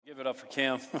it up for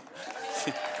Kim.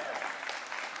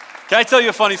 Can I tell you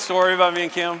a funny story about me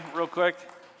and Kim real quick?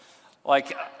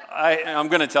 I'm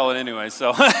going to tell it anyway,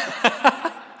 so.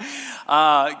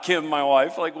 Kim, my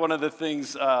wife, one of the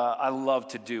things I love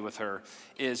to do with her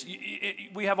is,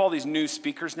 we have all these new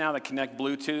speakers now that connect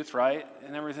Bluetooth, right,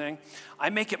 and everything.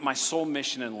 I make it my sole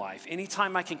mission in life.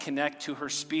 Anytime I can connect to her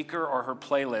speaker or her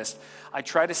playlist, I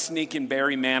try to sneak in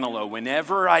Barry Manilow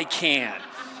whenever I can.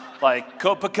 Like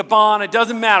Copacabana, it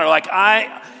doesn't matter.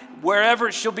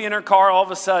 Wherever she'll be in her car, all of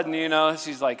a sudden,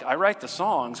 she's like, I write the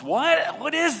songs.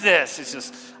 What is this? It's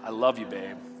just, I love you,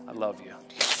 babe. I love you.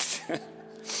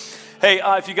 Hey,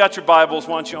 if you got your Bibles,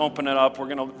 why don't you open it up? We're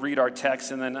going to read our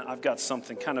text, and then I've got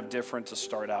something kind of different to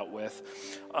start out with.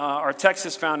 Our text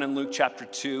is found in Luke chapter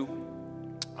 2.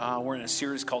 We're in a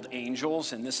series called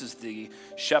Angels, and this is the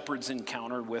shepherd's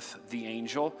encounter with the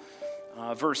angel.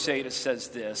 Verse 8, it says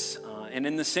this, and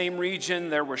in the same region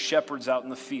there were shepherds out in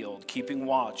the field, keeping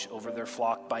watch over their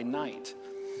flock by night.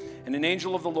 And an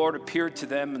angel of the Lord appeared to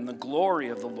them, and the glory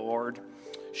of the Lord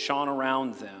shone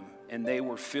around them, and they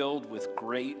were filled with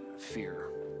great fear.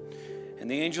 And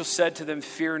the angel said to them,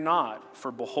 Fear not,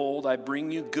 for behold, I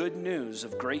bring you good news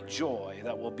of great joy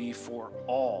that will be for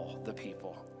all the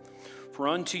people. For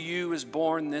unto you is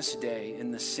born this day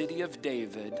in the city of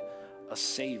David a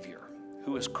Savior,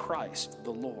 who is Christ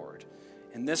the Lord.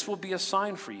 And this will be a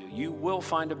sign for you. You will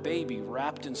find a baby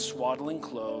wrapped in swaddling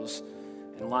clothes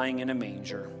and lying in a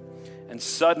manger. And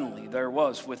suddenly there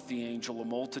was with the angel a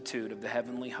multitude of the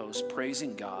heavenly host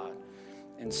praising God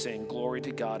and saying, Glory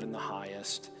to God in the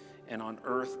highest, and on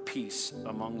earth peace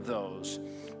among those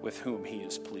with whom he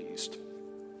is pleased.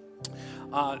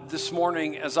 This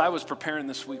morning, as I was preparing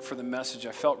this week for the message,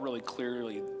 I felt really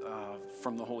clearly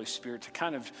from the Holy Spirit to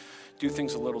kind of do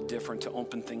things a little different, to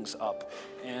open things up.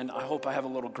 And I hope I have a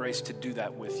little grace to do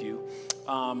that with you.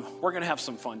 We're going to have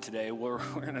some fun today. We're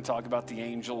going to talk about the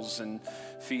angels and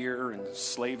fear and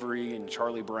slavery and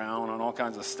Charlie Brown and all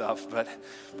kinds of stuff. But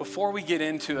before we get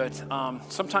into it,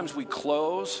 sometimes we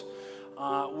close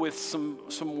with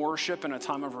some worship and a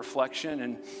time of reflection.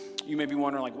 And you may be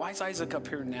wondering, why is Isaac up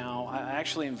here now? I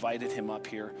actually invited him up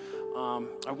here.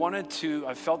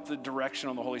 I felt the direction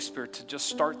of the Holy Spirit to just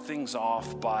start things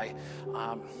off by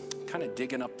kind of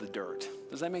digging up the dirt.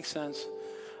 Does that make sense?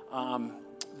 One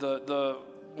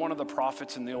of the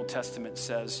prophets in the Old Testament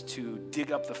says to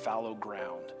dig up the fallow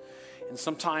ground. And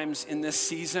sometimes in this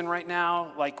season right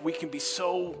now, we can be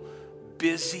so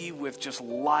busy with just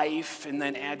life and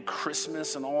then add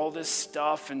Christmas and all this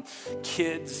stuff and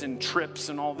kids and trips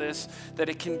and all this, that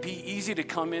it can be easy to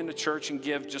come into church and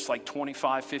give just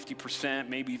 25, 50%,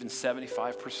 maybe even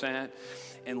 75%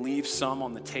 and leave some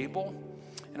on the table.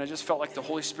 And I just felt like the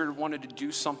Holy Spirit wanted to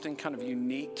do something kind of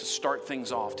unique to start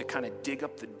things off, to kind of dig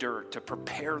up the dirt, to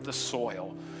prepare the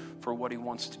soil for what he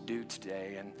wants to do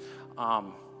today. And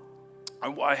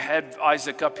I had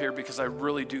Isaac up here because I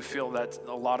really do feel that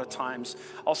a lot of times,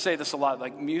 I'll say this a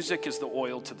lot, music is the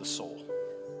oil to the soul.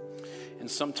 And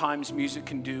sometimes music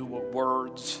can do what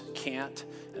words can't,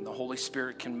 and the Holy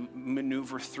Spirit can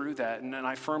maneuver through that. And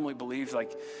I firmly believe,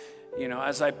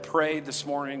 as I prayed this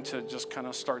morning to just kind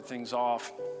of start things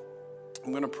off, I'm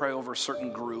going to pray over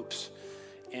certain groups.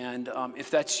 And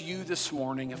if that's you this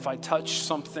morning, if I touch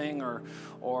something or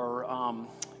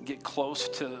get close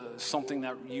to something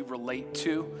that you relate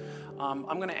to,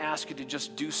 I'm going to ask you to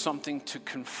just do something to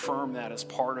confirm that as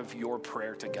part of your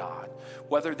prayer to God.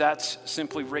 Whether that's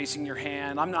simply raising your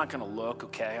hand, I'm not going to look,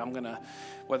 okay?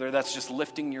 Whether that's just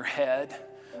lifting your head,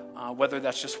 whether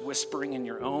that's just whispering in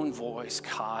your own voice,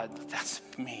 God, that's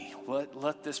me.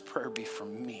 Let this prayer be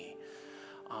from me.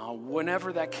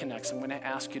 Whenever that connects, I'm going to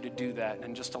ask you to do that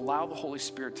and just allow the Holy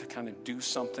Spirit to kind of do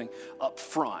something up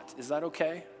front. Is that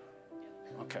okay?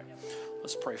 Okay,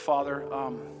 let's pray. Father,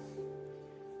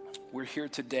 we're here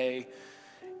today,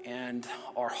 and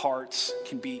our hearts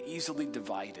can be easily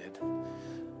divided.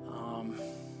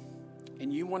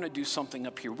 And you want to do something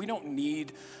up here. We don't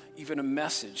need even a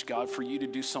message, God, for you to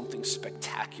do something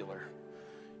spectacular.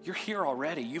 You're here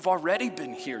already. You've already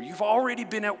been here. You've already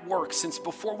been at work since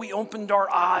before we opened our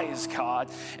eyes, God.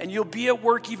 And you'll be at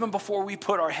work even before we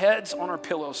put our heads on our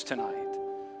pillows tonight.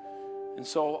 And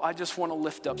so I just want to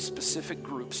lift up specific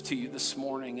groups to you this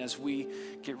morning as we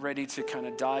get ready to kind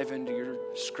of dive into your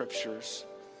scriptures.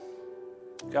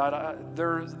 God,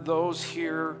 there are those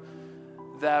here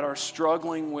that are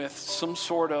struggling with some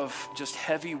sort of just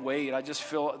heavy weight. I just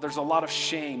feel there's a lot of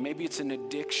shame. Maybe it's an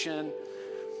addiction.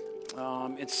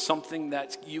 It's something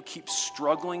that you keep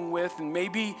struggling with, and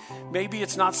maybe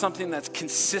it's not something that's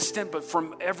consistent, but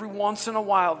from every once in a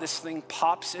while, this thing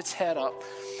pops its head up,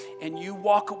 and you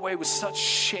walk away with such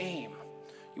shame.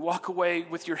 You walk away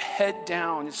with your head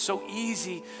down. It's so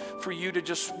easy for you to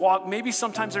just walk. Maybe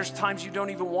sometimes there's times you don't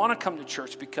even want to come to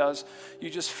church because you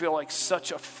just feel like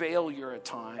such a failure at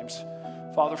times.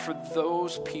 Father, for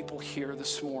those people here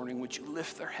this morning, would you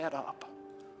lift their head up?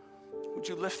 Would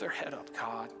you lift their head up,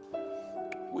 God?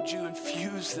 Would you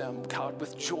infuse them, God,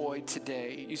 with joy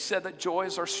today? You said that joy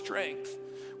is our strength.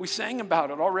 We sang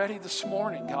about it already this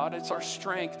morning, God. It's our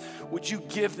strength. Would you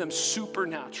give them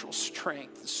supernatural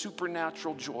strength,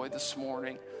 supernatural joy this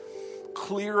morning?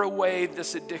 Clear away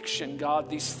this addiction, God.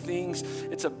 These things,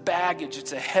 it's a baggage.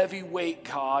 It's a heavy weight,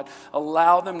 God.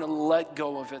 Allow them to let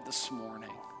go of it this morning.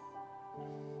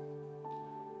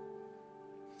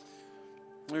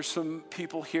 There's some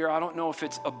people here, I don't know if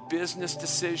it's a business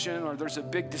decision or there's a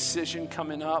big decision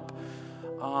coming up.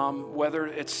 Whether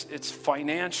it's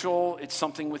financial, it's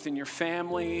something within your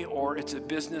family, or it's a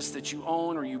business that you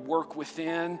own or you work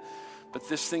within, but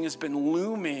this thing has been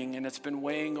looming and it's been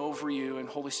weighing over you. And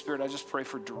Holy Spirit, I just pray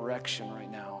for direction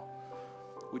right now.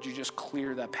 Would you just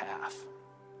clear that path?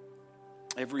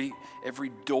 Every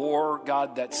door,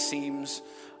 God, that seems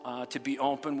to be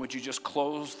open, would you just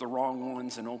close the wrong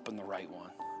ones and open the right one?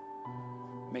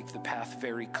 Make the path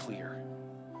very clear.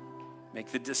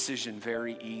 Make the decision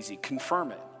very easy.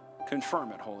 Confirm it.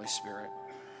 Confirm it, Holy Spirit.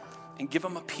 And give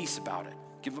them a peace about it.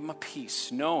 Give them a peace,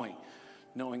 knowing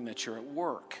that you're at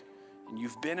work and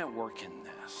you've been at work in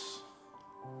this.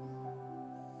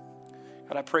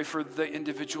 God, I pray for the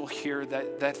individual here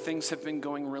that things have been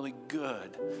going really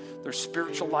good. Their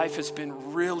spiritual life has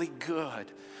been really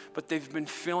good, but they've been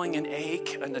feeling an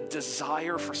ache and a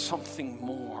desire for something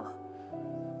more.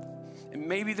 And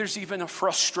maybe there's even a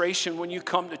frustration when you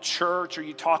come to church or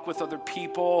you talk with other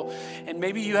people, and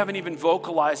maybe you haven't even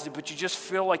vocalized it, but you just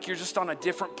feel like you're just on a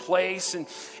different place,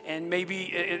 and maybe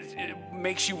it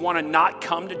makes you want to not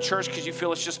come to church because you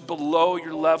feel it's just below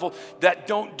your level.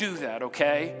 Don't do that,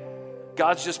 okay?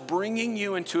 God's just bringing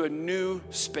you into a new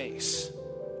space.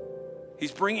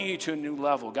 He's bringing you to a new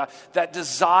level. God, that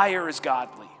desire is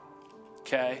godly,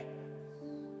 okay?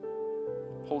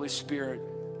 Holy Spirit,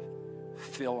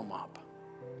 fill them up.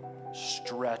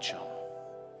 Stretch them.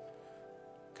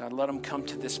 God, let them come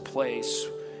to this place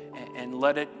and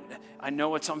let it, I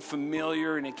know it's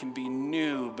unfamiliar and it can be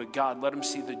new, but God, let them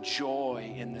see the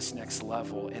joy in this next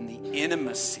level and the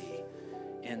intimacy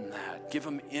in that. Give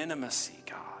them intimacy,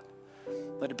 God.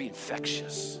 Let it be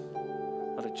infectious.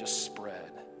 Let it just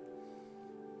spread.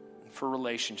 And for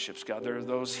relationships, God, there are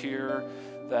those here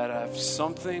that have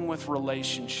something with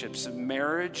relationships,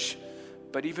 marriage.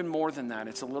 But even more than that,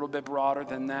 it's a little bit broader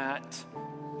than that.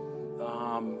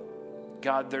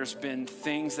 God, there's been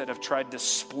things that have tried to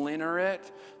splinter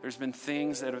it. There's been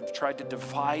things that have tried to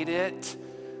divide it.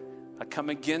 I come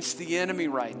against the enemy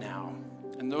right now.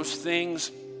 And those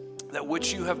things that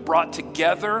which you have brought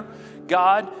together,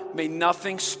 God, may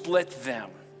nothing split them.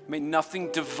 May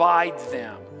nothing divide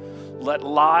them. Let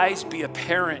lies be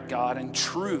apparent, God, and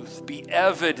truth be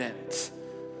evident.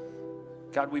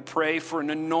 God, we pray for an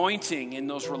anointing in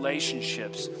those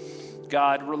relationships.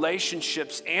 God,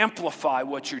 relationships amplify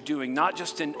what you're doing, not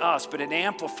just in us, but it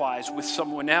amplifies with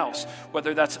someone else,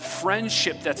 whether that's a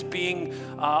friendship that's being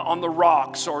on the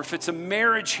rocks, or if it's a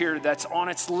marriage here that's on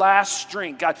its last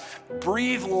string. God,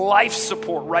 breathe life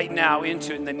support right now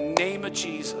into it in the name of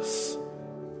Jesus.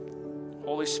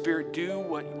 Holy Spirit, do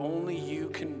what only you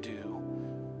can do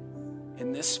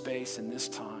in this space, in this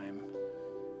time.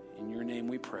 In your name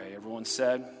we pray. Everyone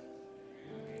said,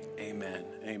 amen.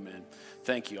 Amen.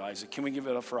 Thank you, Isaac. Can we give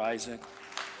it up for Isaac?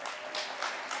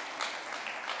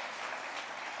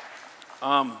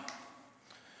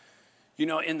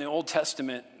 In the Old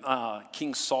Testament,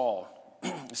 King Saul,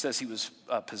 it says he was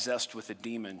possessed with a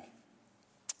demon,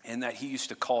 and that he used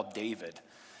to call David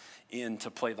in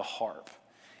to play the harp,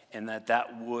 and that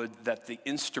the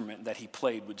instrument that he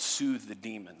played would soothe the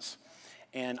demons.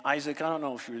 And Isaac, I don't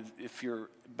know if you're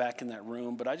back in that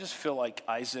room, but I just feel like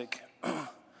Isaac,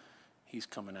 he's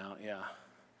coming out, yeah.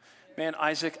 Man,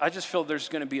 Isaac, I just feel there's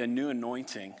going to be a new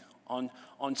anointing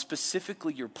on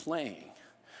specifically your playing.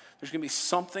 There's going to be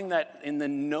something that in the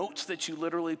notes that you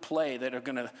literally play that are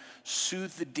going to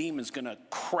soothe the demons, going to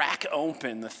crack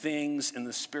open the things in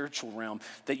the spiritual realm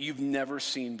that you've never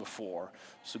seen before.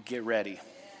 So get ready.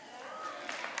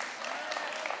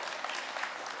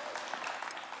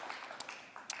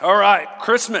 All right,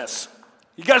 Christmas.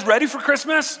 You guys ready for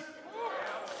Christmas?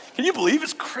 Can you believe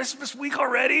it's Christmas week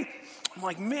already? I'm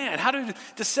like, man,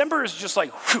 December is just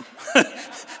like, whew.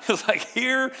 It's like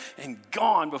here and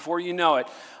gone before you know it.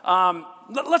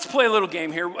 Let's play a little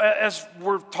game here. As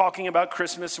we're talking about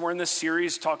Christmas, we're in this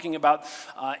series talking about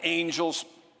angels.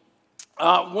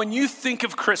 When you think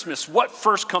of Christmas, what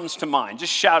first comes to mind?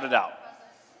 Just shout it out.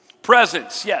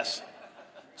 Presents, yes.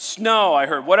 Snow, I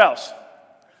heard. What else?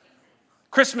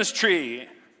 Christmas tree.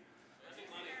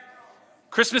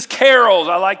 Christmas carols,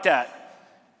 I like that.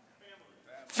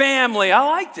 Family, I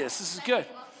like this. This is good.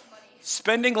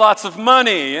 Spending lots of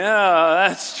money. Yeah,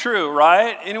 that's true,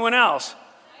 right? Anyone else?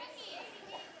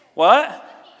 What?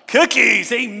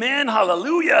 Cookies. Amen.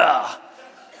 Hallelujah.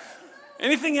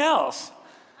 Anything else?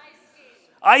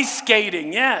 Ice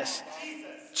skating, yes.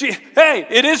 Hey,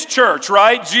 it is church,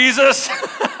 right? Jesus.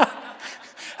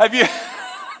 Have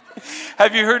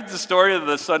you heard the story of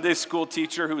the Sunday school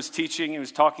teacher who was teaching? He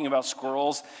was talking about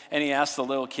squirrels, and he asked the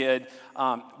little kid,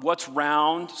 what's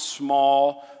round,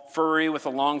 small, furry, with a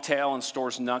long tail, and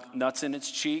stores nuts in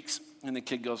its cheeks? And the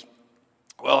kid goes,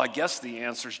 well, I guess the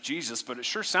answer's Jesus, but it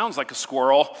sure sounds like a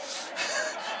squirrel.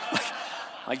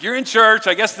 like you're in church,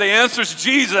 I guess the answer's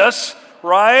Jesus,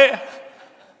 right?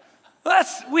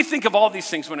 We think of all these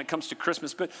things when it comes to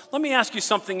Christmas, but let me ask you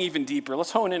something even deeper.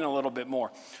 Let's hone in a little bit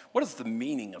more. What is the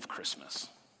meaning of Christmas?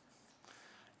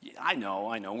 I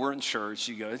know, we're in church.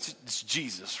 You go, it's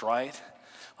Jesus, right?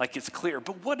 Like it's clear.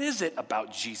 But what is it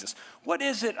about Jesus? What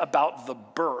is it about the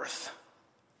birth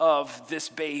of this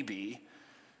baby?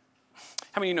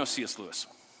 How many of you know C.S. Lewis?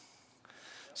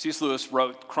 C.S. Lewis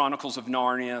wrote Chronicles of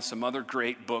Narnia, some other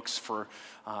great books for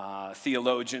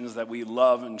theologians that we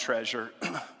love and treasure.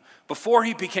 Before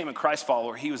he became a Christ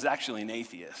follower, he was actually an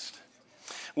atheist.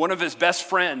 One of his best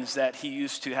friends that he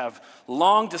used to have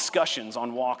long discussions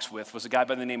on walks with was a guy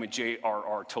by the name of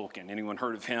J.R.R. Tolkien. Anyone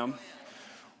heard of him?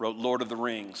 Wrote Lord of the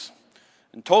Rings.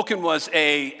 And Tolkien was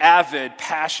an avid,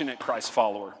 passionate Christ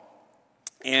follower.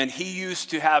 And he used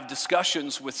to have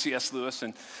discussions with C.S. Lewis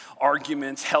and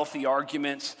arguments, healthy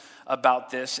arguments about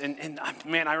this. And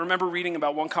man, I remember reading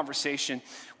about one conversation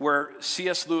where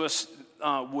C.S. Lewis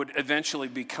would eventually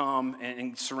become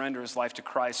and surrender his life to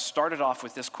Christ, started off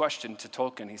with this question to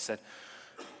Tolkien. He said,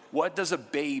 what does a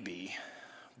baby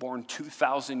born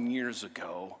 2,000 years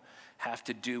ago have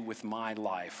to do with my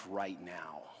life right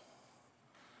now?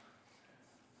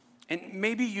 And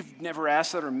maybe you've never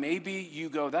asked that, or maybe you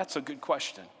go, that's a good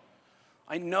question.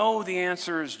 I know the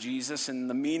answer is Jesus and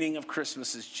the meaning of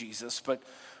Christmas is Jesus, but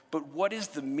what is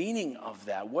the meaning of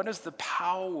that? What is the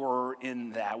power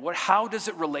in that? How does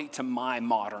it relate to my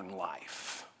modern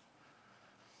life?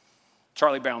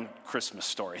 Charlie Brown Christmas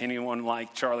Story. Anyone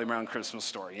like Charlie Brown Christmas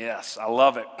Story? Yes, I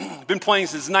love it. Been playing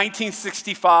since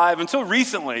 1965 until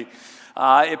recently.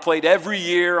 It played every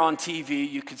year on TV.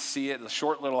 You could see it, a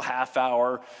short little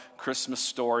half-hour Christmas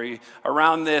story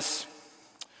around this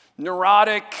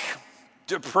neurotic,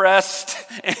 depressed,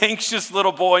 anxious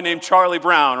little boy named Charlie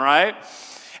Brown, right?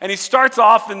 And he starts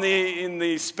off in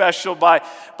the special by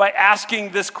asking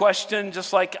this question,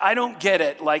 just like, I don't get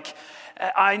it. Like,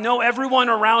 I know everyone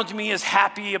around me is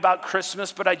happy about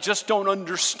Christmas, but I just don't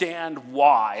understand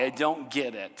why. I don't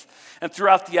get it. And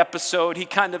throughout the episode, he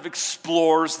kind of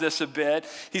explores this a bit.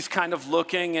 He's kind of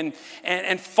looking,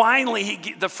 and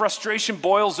finally, the frustration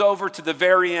boils over to the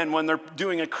very end when they're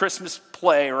doing a Christmas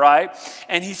play, right?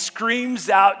 And he screams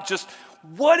out, just,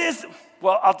 what is...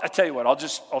 Well, I'll tell you what,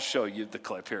 I'll show you the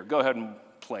clip here. Go ahead and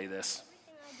play this.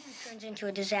 Everything I do turns into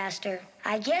a disaster.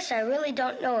 I guess I really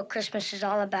don't know what Christmas is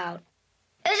all about.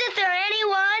 Isn't there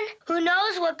anyone who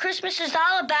knows what Christmas is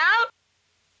all about?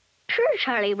 Sure,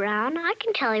 Charlie Brown. I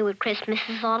can tell you what Christmas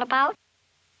is all about.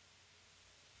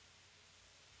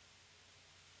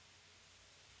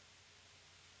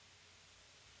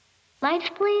 Lights,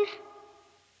 please.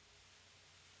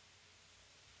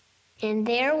 And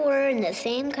there were in the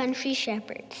same country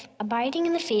shepherds, abiding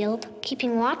in the field,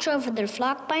 keeping watch over their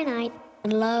flock by night.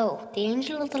 And lo, the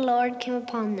angel of the Lord came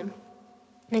upon them.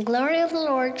 And the glory of the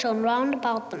Lord shone round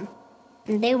about them.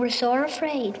 And they were sore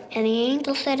afraid. And the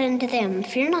angel said unto them,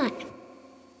 Fear not.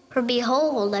 For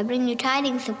behold, I bring you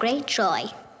tidings of great joy,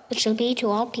 which shall be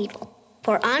to all people.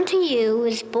 For unto you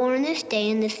is born this day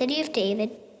in the city of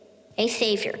David a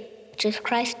Savior, which is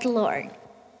Christ the Lord.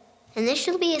 And this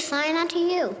shall be a sign unto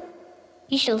you.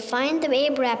 You shall find the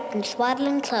babe wrapped in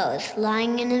swaddling clothes,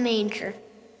 lying in a manger.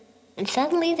 And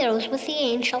suddenly there was with the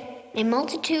angel a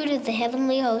multitude of the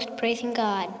heavenly host praising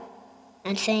God,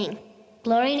 and saying,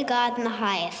 Glory to God in the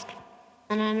highest,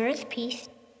 and on earth peace,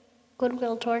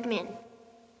 goodwill toward men.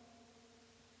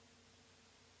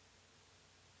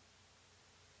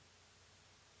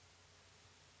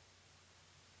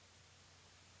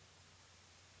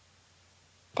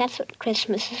 That's what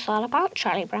Christmas is all about,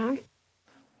 Charlie Brown.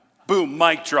 Boom,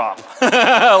 mic drop.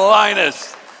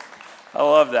 Linus. I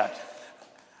love that.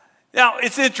 Now,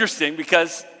 it's interesting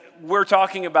because we're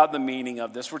talking about the meaning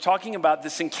of this. We're talking about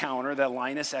this encounter that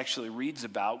Linus actually reads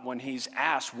about when he's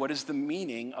asked, what is the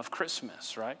meaning of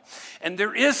Christmas, right? And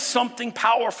there is something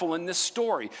powerful in this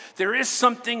story. There is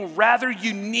something rather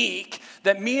unique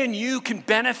that me and you can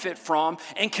benefit from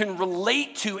and can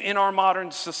relate to in our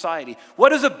modern society. What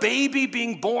does a baby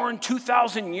being born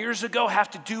 2,000 years ago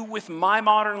have to do with my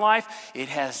modern life? It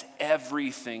has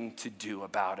everything to do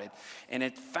about it. And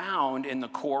it's found in the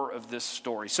core of this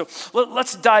story. So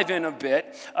let's dive in a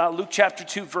bit. Luke chapter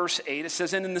 2, verse 8, it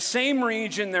says, and in the same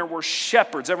region there were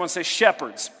shepherds. Everyone say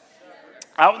shepherds.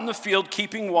 Out in the field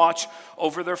keeping watch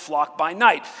over their flock by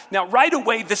night. Now, right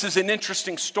away, this is an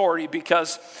interesting story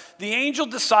because the angel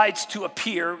decides to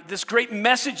appear. This great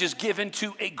message is given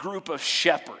to a group of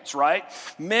shepherds, right?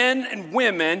 Men and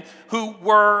women who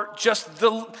were just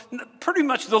pretty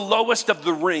much the lowest of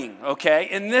the ring, okay?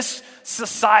 In this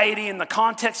society, in the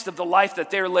context of the life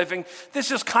that they're living,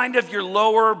 this is kind of your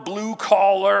lower blue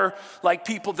collar, like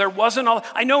people. There wasn't all,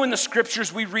 I know in the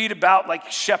scriptures we read about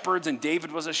like shepherds, and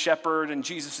David was a shepherd and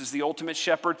Jesus is the ultimate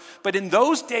shepherd. But in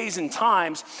those days and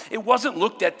times, it wasn't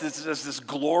looked at as this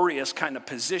glorious kind of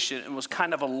position. It was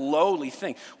kind of a lowly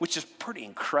thing, which is pretty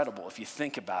incredible if you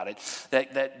think about it,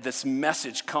 that this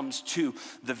message comes to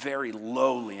the very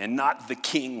lowly and not the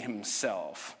king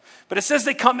himself. But it says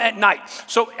they come at night.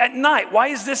 So at night, why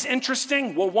is this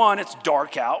interesting? Well, one, it's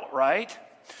dark out, right?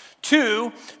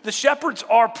 Two, the shepherds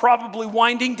are probably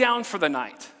winding down for the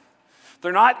night.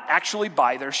 They're not actually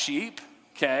by their sheep,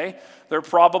 okay? They're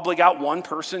probably got one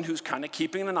person who's kind of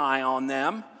keeping an eye on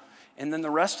them, and then the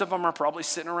rest of them are probably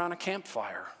sitting around a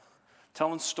campfire,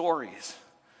 telling stories,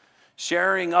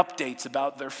 sharing updates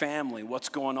about their family, what's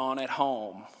going on at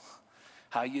home,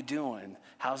 how you doing,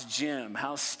 how's Jim,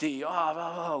 how's Steve,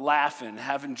 laughing,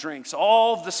 having drinks,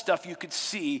 all the stuff you could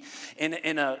see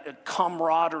in a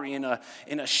camaraderie, in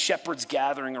a shepherd's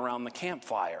gathering around the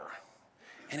campfire.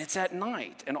 And it's at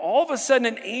night. And all of a sudden,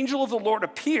 an angel of the Lord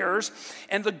appears,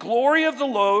 and the glory of the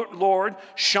Lord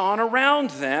shone around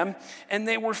them, and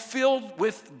they were filled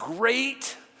with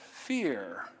great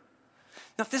fear.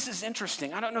 Now, this is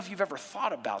interesting. I don't know if you've ever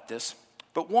thought about this,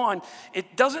 but one,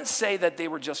 it doesn't say that they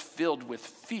were just filled with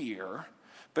fear,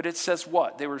 but it says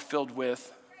what? They were filled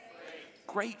with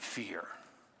great fear.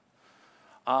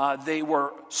 They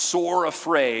were sore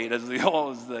afraid, as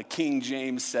the King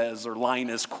James says, or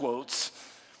Linus quotes.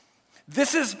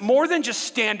 This is more than just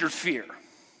standard fear.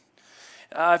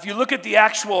 If you look at the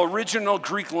actual original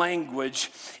Greek language,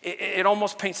 it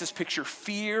almost paints this picture,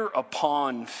 fear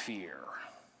upon fear.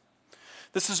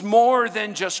 This is more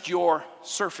than just your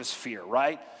surface fear,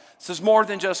 right? This is more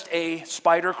than just a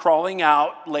spider crawling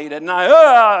out late at night,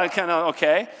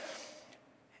 okay?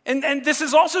 And this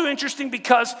is also interesting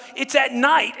because it's at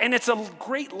night and it's a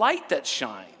great light that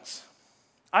shines.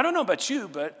 I don't know about you,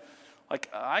 but like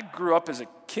I grew up as a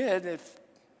kid, if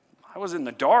I was in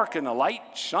the dark and the light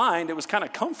shined, it was kind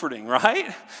of comforting,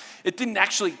 right? It didn't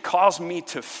actually cause me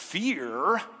to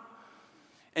fear.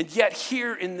 And yet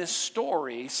here in this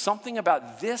story, something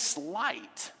about this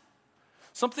light,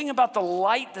 something about the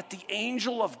light that the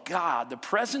angel of God, the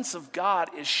presence of God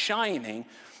is shining,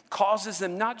 causes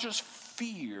them not just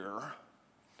fear,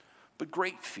 but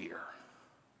great fear.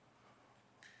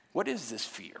 What is this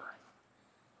fear?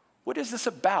 What is this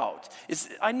about?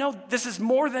 I know this is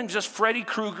more than just Freddy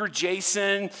Krueger,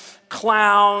 Jason,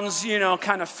 clowns,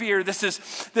 kind of fear. This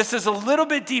is a little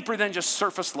bit deeper than just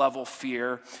surface level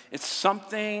fear. It's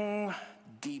something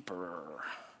deeper.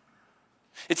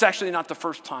 It's actually not the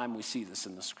first time we see this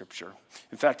in the scripture.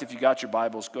 In fact, if you got your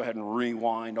Bibles, go ahead and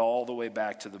rewind all the way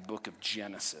back to the book of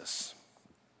Genesis.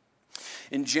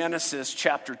 In Genesis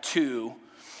chapter 2,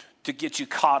 to get you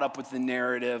caught up with the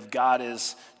narrative, God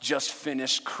has just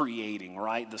finished creating,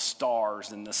 right? The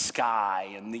stars and the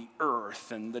sky and the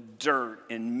earth and the dirt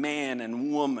and man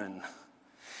and woman.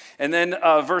 And then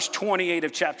verse 28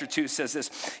 of chapter 2 says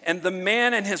this, and the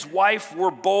man and his wife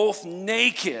were both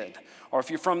naked, or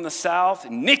if you're from the South,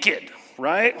 naked,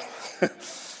 right?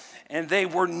 And they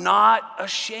were not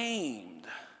ashamed.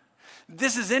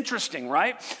 This is interesting,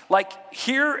 right? Like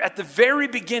here at the very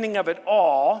beginning of it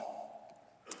all,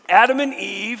 Adam and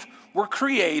Eve were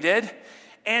created,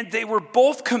 and they were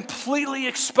both completely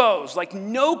exposed, like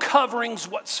no coverings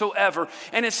whatsoever.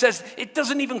 And it says it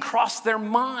doesn't even cross their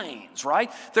minds, right?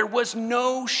 There was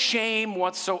no shame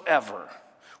whatsoever,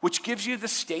 which gives you the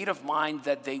state of mind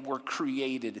that they were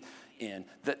created in,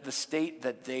 that the state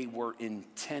that they were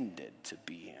intended to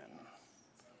be in.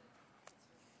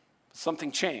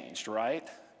 Something changed, right?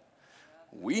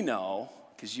 We know,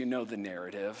 because you know the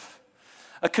narrative.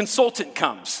 A consultant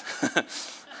comes,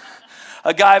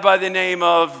 a guy by the name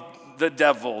of the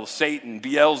devil, Satan,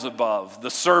 Beelzebub,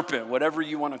 the serpent, whatever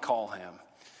you want to call him.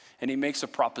 And he makes a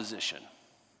proposition.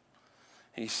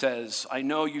 And he says, I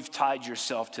know you've tied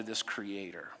yourself to this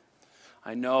creator.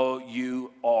 I know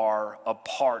you are a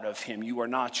part of him. You are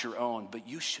not your own, but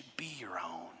you should be your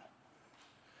own.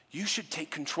 You should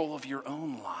take control of your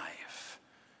own life.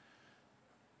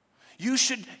 You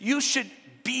should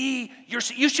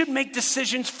make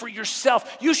decisions for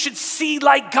yourself. You should see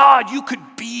like God. You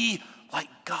could be like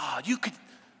God. You could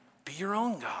be your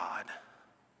own God.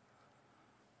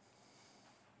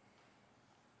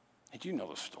 And you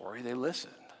know the story. They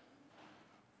listened.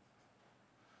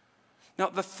 Now,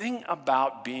 the thing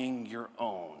about being your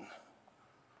own,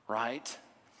 right?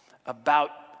 About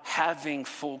having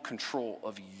full control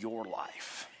of your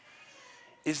life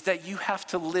is that you have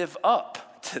to live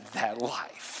up to that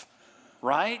life,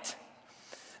 right?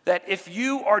 That if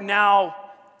you are now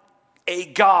a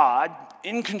God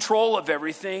in control of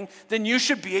everything, then you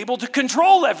should be able to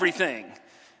control everything.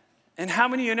 And how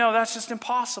many of you know that's just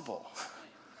impossible?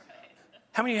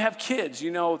 How many of you have kids?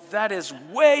 You know that is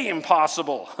way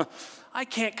impossible. I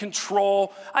can't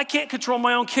control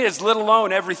my own kids, let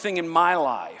alone everything in my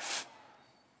life.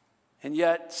 And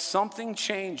yet something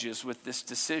changes with this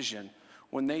decision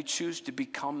when they choose to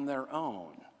become their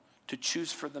own, to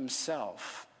choose for themselves,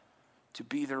 to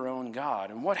be their own God.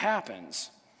 And what happens?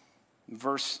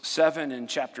 Verse 7 in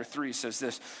chapter 3 says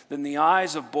this, then the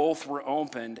eyes of both were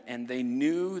opened, and they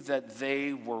knew that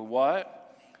they were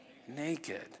what?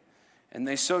 Naked. And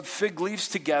they sewed fig leaves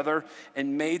together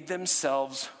and made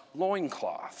themselves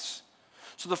loincloths.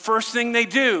 So the first thing they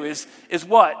do is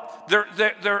what?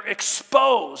 They're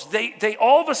exposed. They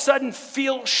all of a sudden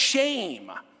feel shame.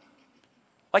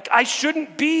 Like, I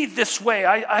shouldn't be this way.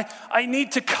 I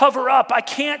need to cover up. I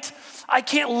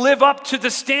can't live up to the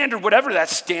standard, whatever that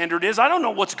standard is. I don't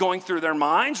know what's going through their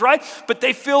minds, right? But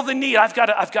they feel the need. I've got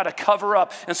to cover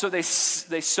up. And so they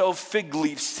sew fig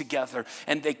leaves together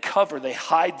and they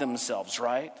hide themselves,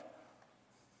 right?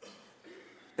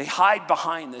 They hide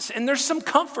behind this. And there's some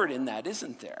comfort in that,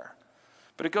 isn't there?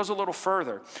 But it goes a little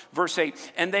further. Verse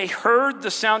 8, and they heard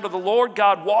the sound of the Lord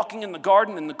God walking in the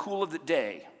garden in the cool of the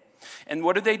day. And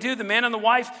what did they do? The man and the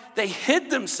wife, they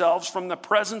hid themselves from the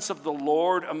presence of the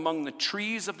Lord among the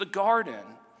trees of the garden.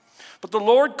 But the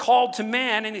Lord called to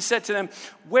man and he said to them,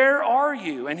 where are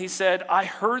you? And he said, I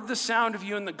heard the sound of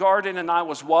you in the garden and I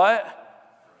was what?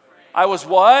 Afraid. I was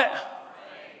what?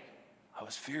 Afraid. I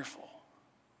was fearful.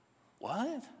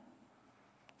 What?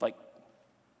 Like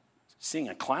seeing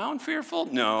a clown fearful?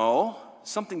 No,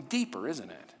 something deeper,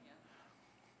 isn't it?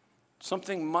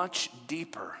 Something much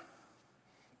deeper.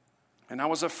 And I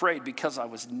was afraid because I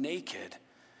was naked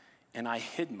and I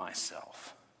hid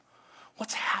myself.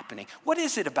 What's happening? What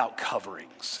is it about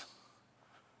coverings?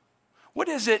 What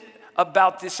is it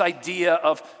about this idea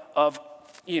of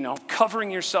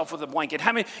covering yourself with a blanket?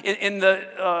 How many, in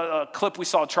the clip we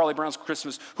saw, Charlie Brown's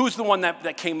Christmas, who's the one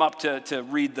that came up to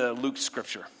read the Luke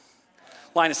scripture?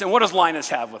 Linus. And what does Linus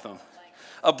have with him?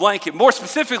 A blanket. More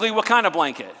specifically, what kind of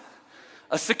blanket?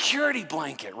 A security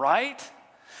blanket, right?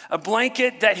 A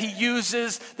blanket that he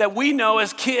uses, that we know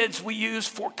as kids we use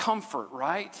for comfort,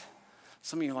 right?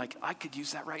 Some of you are like, I could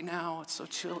use that right now. It's so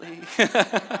chilly.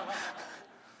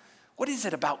 What is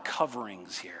it about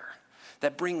coverings here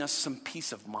that bring us some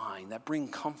peace of mind, that bring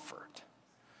comfort?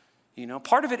 You know,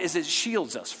 part of it is it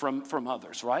shields us from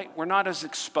others, right? We're not as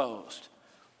exposed.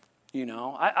 You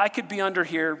know, I could be under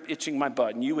here itching my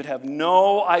butt and you would have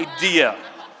no idea,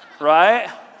 right?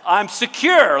 I'm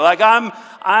secure, like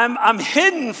I'm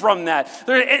hidden from that.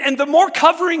 And the more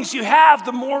coverings you have,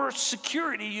 the more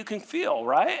security you can feel,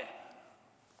 right?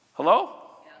 Hello?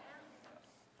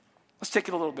 Let's take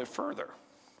it a little bit further.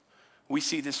 We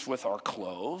see this with our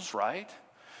clothes, right?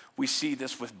 We see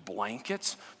this with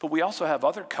blankets, but we also have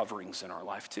other coverings in our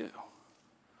life too.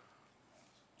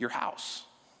 Your house.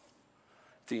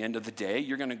 At the end of the day,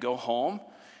 you're going to go home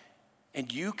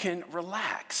and you can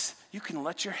relax. You can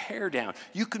let your hair down.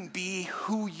 You can be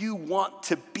who you want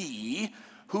to be,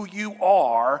 who you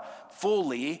are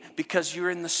fully, because you're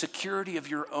in the security of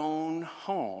your own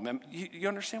home. And you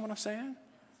understand what I'm saying?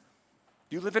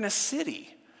 You live in a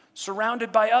city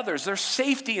surrounded by others. There's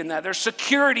safety in that. There's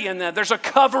security in that. There's a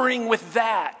covering with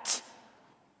that.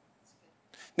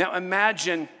 Now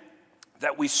imagine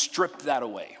that we strip that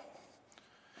away.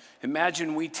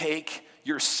 Imagine we take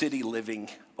your city living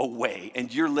away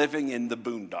and you're living in the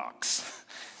boondocks,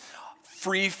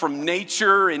 free from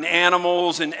nature and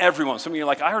animals and everyone. Some of you are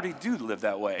like, I already do live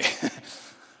that way.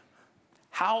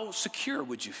 How secure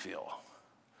would you feel?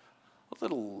 A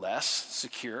little less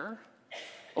secure,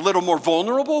 a little more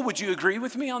vulnerable. Would you agree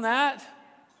with me on that?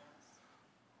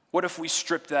 What if we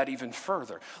stripped that even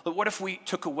further? What if we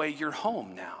took away your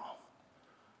home now?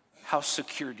 How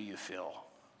secure do you feel?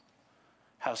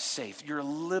 How safe? You're a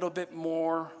little bit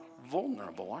more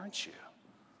vulnerable, aren't you?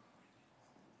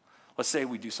 Let's say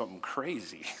we do something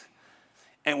crazy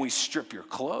and we strip your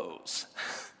clothes.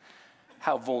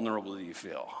 How vulnerable do you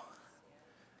feel?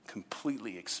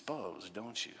 Completely exposed,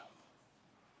 don't you?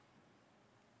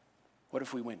 What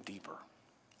if we went deeper?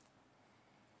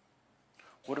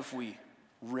 What if we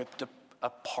ripped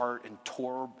apart and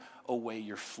tore away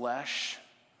your flesh,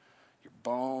 your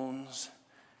bones,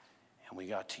 and we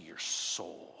got to your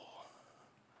soul,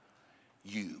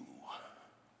 you,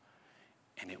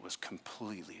 and it was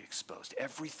completely exposed.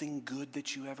 Everything good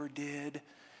that you ever did,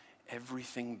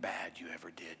 everything bad you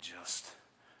ever did, just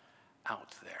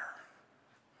out there.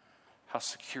 How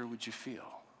secure would you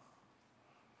feel?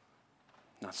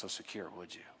 Not so secure,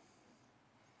 would you?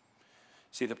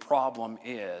 See, the problem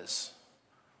is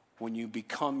when you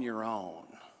become your own,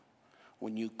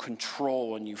 when you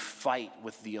control and you fight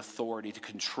with the authority to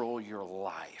control your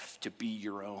life, to be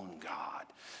your own God,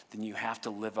 then you have to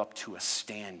live up to a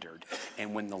standard.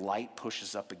 And when the light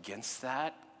pushes up against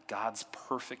that, God's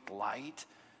perfect light,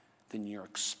 then you're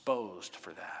exposed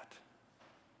for that.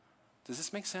 Does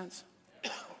this make sense?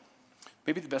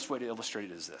 Maybe the best way to illustrate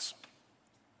it is this.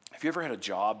 Have you ever had a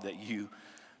job that you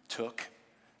took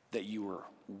that you were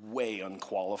way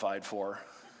unqualified for?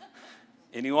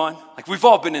 Anyone? Like, we've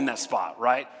all been in that spot,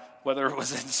 right? Whether it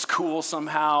was in school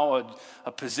somehow,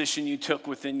 a position you took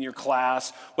within your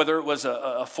class, whether it was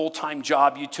a full-time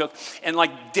job you took, and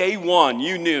like day one,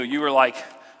 you knew, you were like,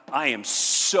 I am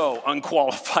so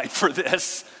unqualified for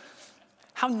this.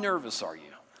 How nervous are you?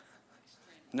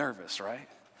 Nervous, right?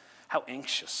 How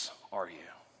anxious are you?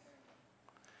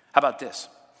 How about this?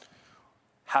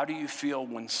 How do you feel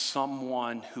when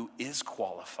someone who is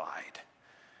qualified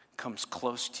comes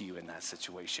close to you in that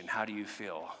situation? How do you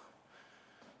feel?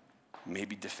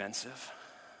 Maybe defensive?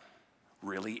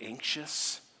 Really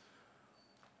anxious?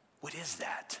 What is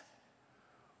that?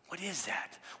 What is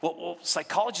that? Well,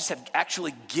 psychologists have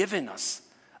actually given us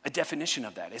a definition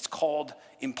of that. It's called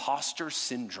imposter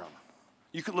syndrome.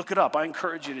 You could look it up. I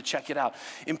encourage you to check it out.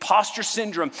 Imposter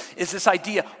syndrome is this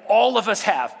idea all of us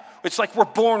have. It's like we're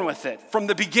born with it. From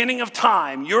the beginning of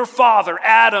time, your father,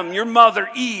 Adam, your mother,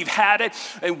 Eve, had it,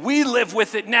 and we live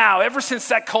with it now. Ever since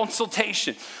that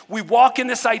consultation, we walk in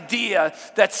this idea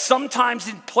that sometimes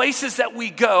in places that we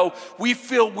go, we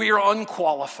feel we're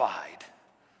unqualified,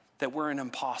 that we're an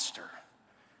imposter.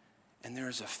 And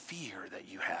there's a fear that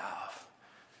you have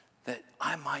that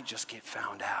I might just get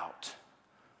found out.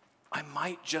 I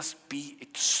might just be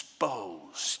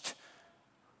exposed.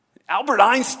 Albert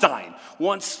Einstein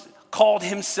once called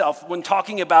himself, when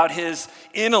talking about his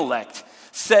intellect,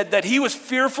 said that he was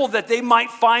fearful that they might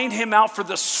find him out for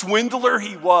the swindler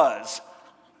he was.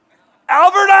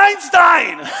 Albert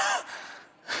Einstein!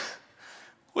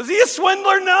 Was he a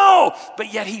swindler? No.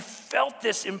 But yet he felt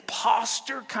this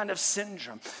imposter kind of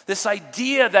syndrome. This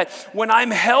idea that when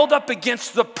I'm held up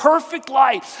against the perfect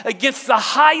light, against the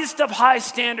highest of high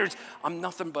standards, I'm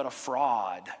nothing but a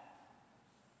fraud.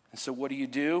 And so what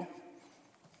do?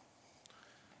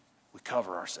 We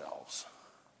cover ourselves,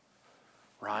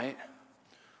 right?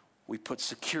 We put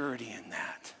security in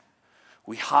that.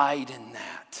 We hide in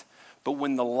that. But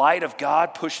when the light of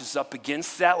God pushes up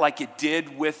against that, like it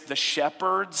did with the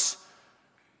shepherds,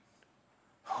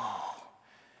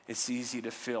 it's easy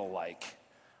to feel like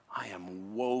I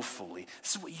am woefully.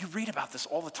 This is what you read about this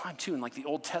all the time too in like the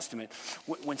Old Testament.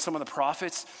 When some of the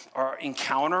prophets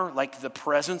encounter like the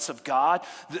presence of God,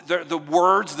 the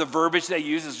words, the verbiage they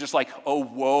use is just like, oh,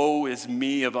 woe is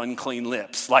me of unclean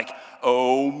lips. Like,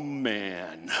 oh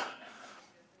man.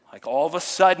 Like all of a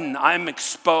sudden I'm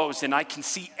exposed and I can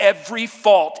see every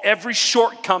fault, every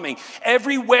shortcoming,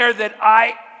 everywhere that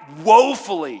I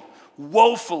woefully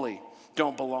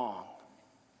don't belong.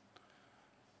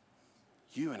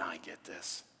 You and I get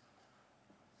this.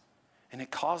 And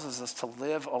it causes us to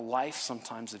live a life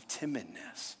sometimes of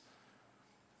timidness.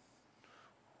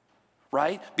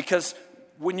 Right? Because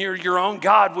when you're your own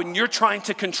God, when you're trying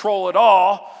to control it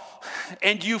all,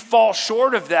 and you fall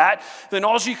short of that, then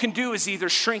all you can do is either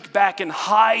shrink back and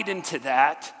hide into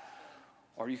that,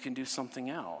 or you can do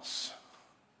something else.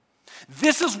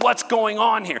 This is what's going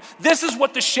on here. This is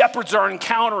what the shepherds are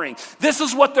encountering. This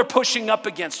is what they're pushing up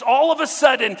against. All of a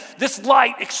sudden, this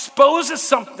light exposes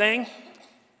something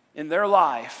in their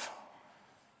life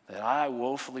that I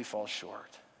woefully fall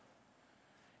short.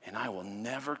 And I will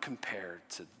never compare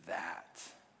to that.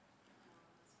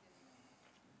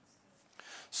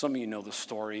 Some of you know the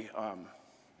story.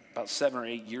 About 7 or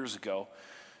 8 years ago,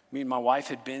 me and my wife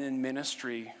had been in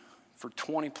ministry for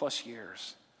 20 plus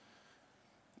years.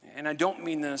 And I don't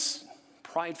mean this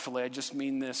pridefully, I just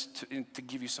mean this to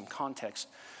give you some context.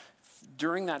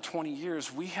 During that 20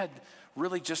 years, we had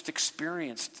really just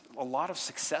experienced a lot of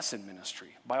success in ministry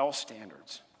by all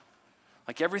standards.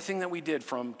 Like everything that we did,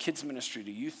 from kids ministry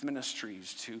to youth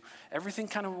ministries to everything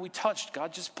kind of we touched,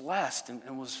 God just blessed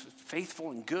and was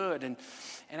faithful and good. And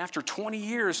after 20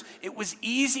 years, it was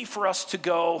easy for us to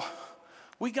go,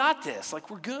 we got this,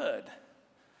 like we're good.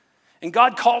 And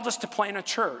God called us to plant a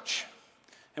church.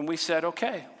 And we said,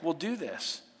 okay, we'll do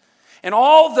this. And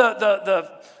all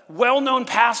the well-known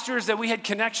pastors that we had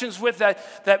connections with,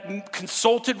 that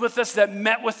consulted with us, that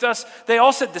met with us, they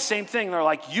all said the same thing. They're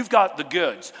like, you've got the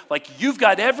goods. Like, you've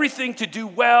got everything to do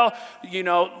well.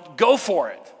 Go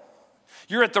for it.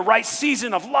 You're at the right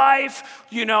season of life.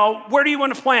 Where do you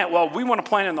want to plant? Well, we want to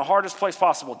plant in the hardest place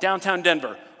possible, downtown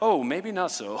Denver. Oh, maybe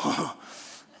not so.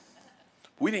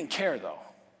 We didn't care, though.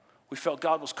 We felt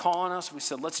God was calling us. We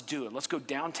said, let's do it. Let's go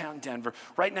downtown Denver,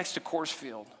 right next to Coors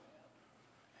Field.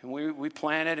 And we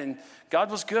planted, and God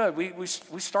was good. We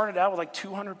started out with like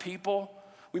 200 people.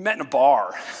 We met in a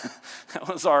bar. That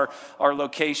was our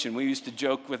location. We used to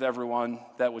joke with everyone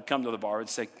that would come to the bar. We'd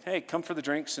say, hey, come for the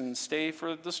drinks and stay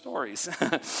for the stories.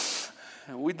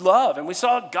 We'd love, and we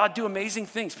saw God do amazing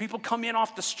things. People come in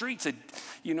off the streets,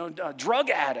 drug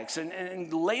addicts,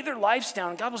 and lay their lives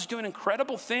down. God was doing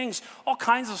incredible things, all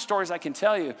kinds of stories I can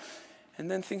tell you. And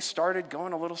then things started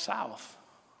going a little south.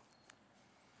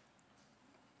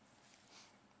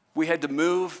 We had to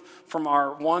move from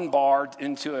our one bar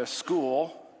into a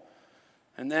school,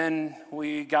 and then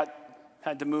we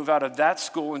had to move out of that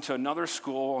school into another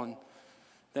school, and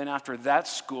then after that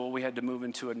school, we had to move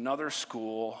into another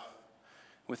school.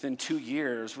 Within 2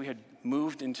 years, we had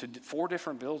moved into 4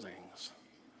 different buildings.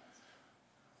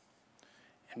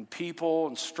 And people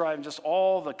and strife, and just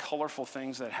all the colorful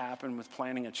things that happened with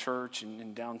planning a church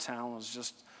in downtown was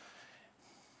just,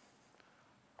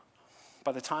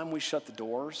 by the time we shut the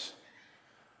doors,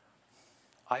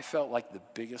 I felt like the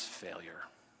biggest failure.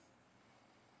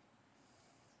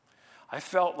 I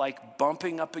felt like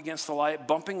bumping up against the light,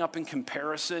 bumping up in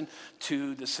comparison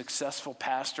to the successful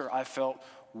pastor. I felt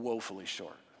woefully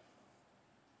short.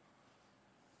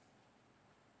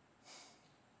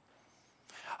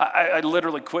 I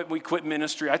literally quit. We quit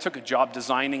ministry. I took a job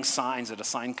designing signs at a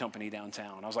sign company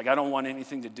downtown. I was like, I don't want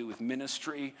anything to do with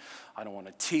ministry. I don't want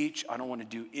to teach. I don't want to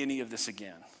do any of this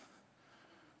again.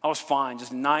 I was fine,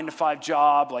 just a 9-to-5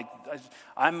 job. Like,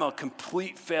 I'm a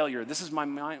complete failure. This is my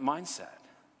mindset.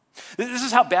 This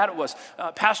is how bad it was.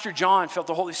 Pastor John felt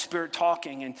the Holy Spirit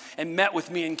talking and met with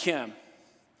me and Kim.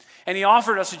 And he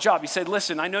offered us a job. He said,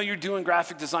 listen, I know you're doing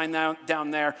graphic design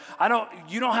down there.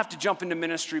 You don't have to jump into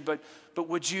ministry, but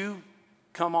would you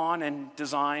come on and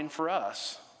design for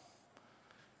us?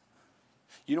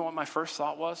 You know what my first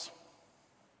thought was?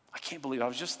 I can't believe it. I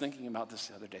was just thinking about this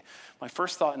the other day. My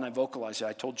first thought, and I vocalized it,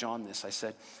 I told John this. I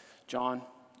said, John,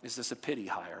 is this a pity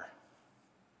hire?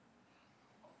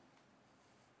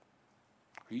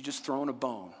 Are you just throwing a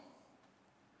bone?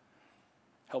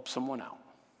 Help someone out.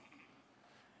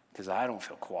 Because I don't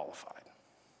feel qualified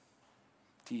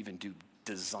to even do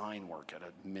design work at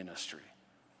a ministry.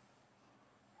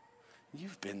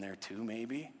 You've been there too,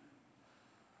 maybe.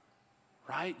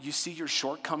 Right? You see your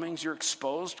shortcomings, you're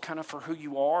exposed kind of for who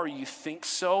you are, or you think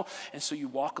so, and so you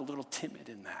walk a little timid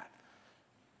in that.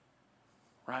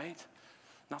 Right?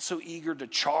 Not so eager to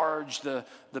charge the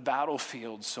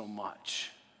battlefield so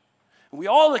much. We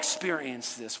all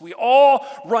experience this. We all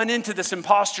run into this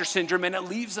imposter syndrome, and it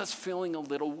leaves us feeling a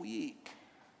little weak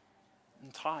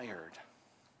and tired.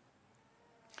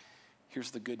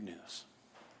 Here's the good news.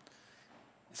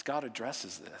 God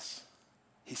addresses this.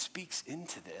 He speaks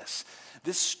into this.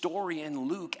 This story in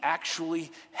Luke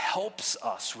actually helps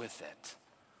us with it.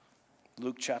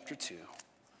 Luke chapter 2.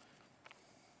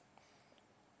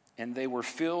 And they were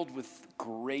filled with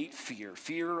great fear,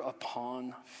 fear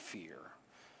upon fear.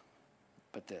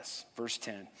 But this, verse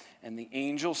 10, and the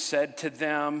angel said to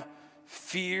them,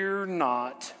 fear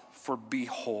not, for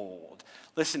behold.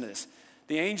 Listen to this.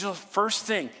 The angel, first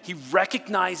thing, he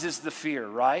recognizes the fear,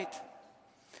 right?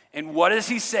 And what does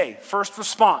he say? First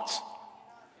response.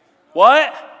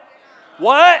 What?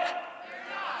 What?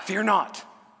 Fear not.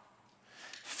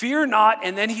 Fear not.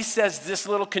 And then he says this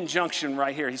little conjunction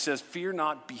right here. He says, fear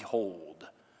not, behold.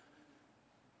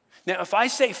 Now, if I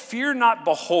say fear not,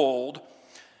 behold,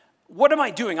 what am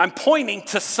I doing? I'm pointing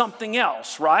to something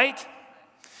else, right?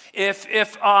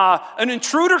 If an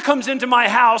intruder comes into my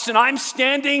house and I'm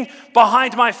standing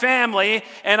behind my family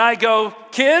and I go,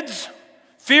 kids,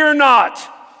 fear not,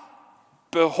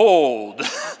 behold.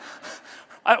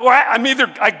 I'm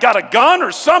either, I got a gun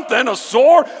or something, a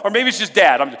sword, or maybe it's just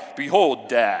Dad. Behold,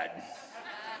 Dad.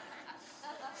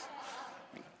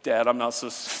 Dad, I'm not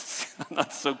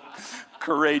so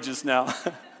courageous now.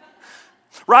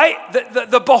 Right?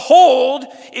 The behold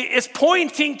is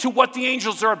pointing to what the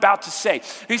angels are about to say.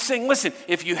 He's saying, listen,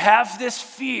 if you have this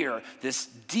fear, this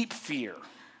deep fear,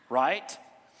 right?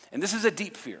 And this is a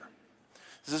deep fear.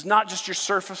 This is not just your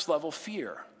surface level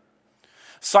fear.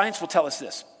 Science will tell us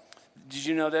this. Did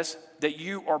you know this? That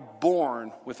you are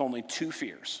born with only two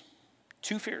fears.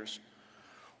 Two fears.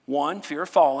 One, fear of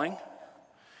falling,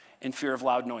 and fear of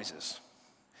loud noises.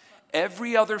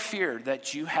 Every other fear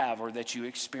that you have or that you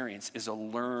experience is a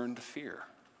learned fear.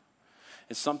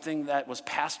 It's something that was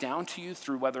passed down to you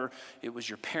through whether it was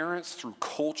your parents, through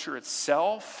culture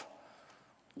itself,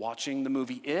 watching the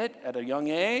movie It at a young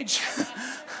age,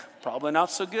 probably not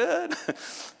so good,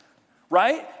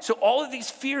 right? So all of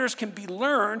these fears can be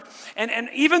learned, and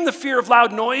even the fear of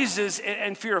loud noises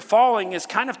and fear of falling is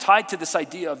kind of tied to this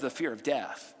idea of the fear of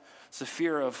death. It's the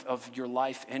fear of your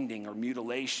life ending or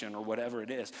mutilation or whatever it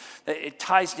is. It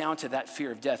ties down to that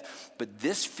fear of death. But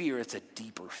this fear is a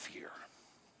deeper fear.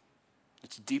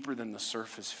 It's deeper than the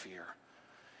surface fear.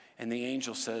 And the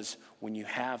angel says, when you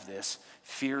have this,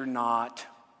 fear not,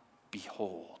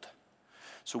 behold.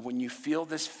 So when you feel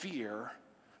this fear,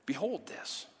 behold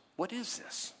this. What is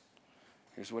this?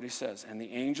 Here's what he says. And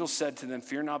the angel said to them,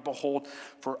 fear not, behold,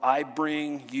 for I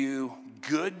bring you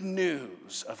good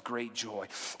news of great joy.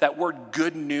 That word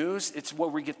good news, it's where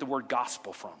we get the word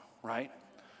gospel from, right?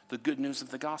 The good news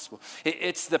of the gospel.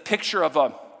 It's the picture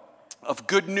of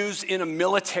good news in a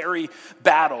military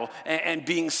battle and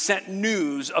being sent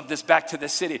news of this back to the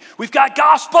city. We've got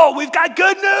gospel. We've got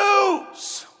good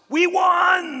news. We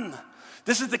won.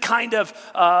 This is the kind of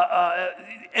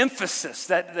emphasis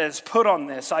that is put on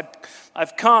this.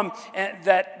 I've come and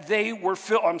that they were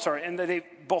filled, and that they,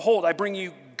 behold, I bring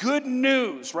you good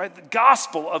news, right? The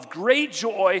gospel of great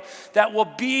joy that will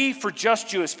be for just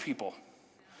Jewish people.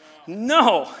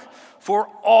 No, for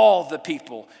all the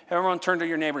people. Everyone turn to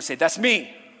your neighbor and say, that's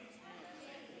me.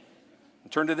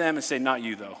 Turn to them and say, not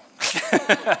you though.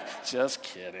 Just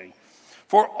kidding.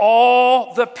 For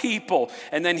all the people.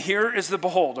 And then here is the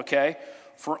behold, okay?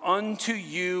 For unto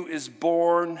you is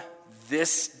born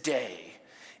this day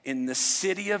in the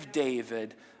city of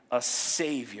David a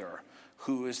Savior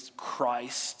who is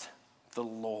Christ the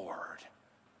Lord.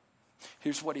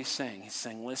 Here's what he's saying. He's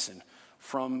saying, listen,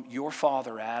 from your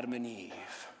father Adam and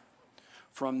Eve,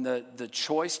 from the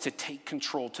choice to take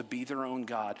control, to be their own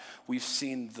God, we've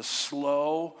seen the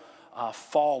slow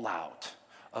fallout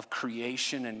of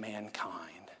creation and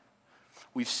mankind.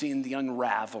 We've seen the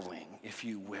unraveling, if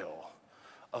you will,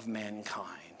 of mankind.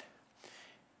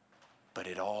 But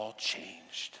it all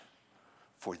changed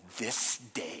for this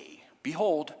day.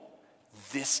 Behold,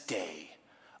 this day,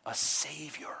 a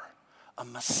Savior, a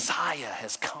Messiah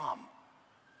has come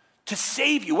to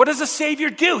save you. What does a Savior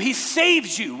do? He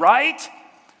saves you, right?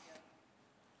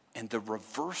 And the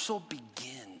reversal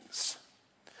begins.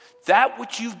 That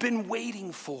which you've been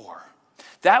waiting for,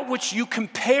 that which you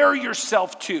compare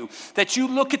yourself to, that you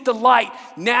look at the light,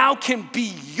 now can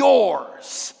be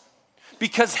yours.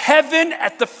 Because heaven,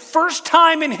 at the first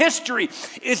time in history,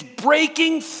 is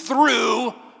breaking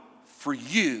through for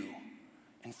you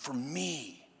and for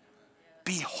me.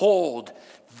 Behold,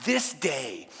 this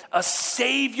day, a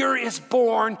Savior is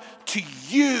born to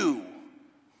you.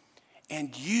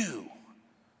 And you,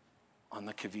 on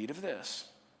the caveat of this,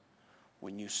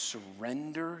 when you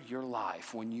surrender your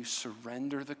life, when you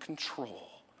surrender the control,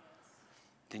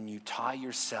 then you tie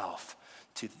yourself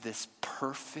to this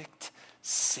perfect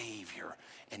Savior,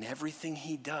 and everything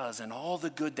he does and all the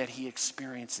good that he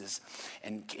experiences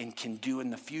and can do in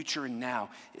the future and now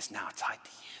is now tied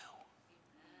to you.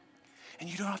 And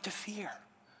you don't have to fear,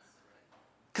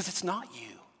 because it's not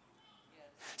you.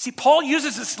 See, Paul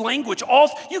uses this language,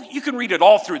 you can read it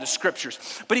all through the scriptures,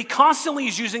 but he constantly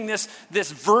is using this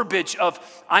verbiage of,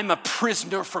 I'm a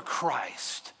prisoner for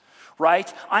Christ,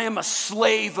 right? I am a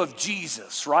slave of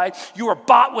Jesus, right? You are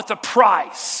bought with a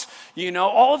price. You know,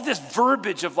 all of this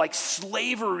verbiage of like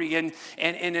slavery and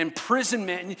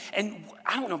imprisonment. And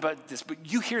I don't know about this,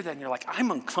 but you hear that and you're like, I'm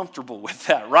uncomfortable with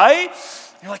that, right?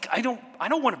 You're like, I don't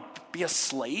want to be a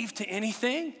slave to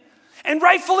anything. And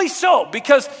rightfully so,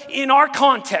 because in our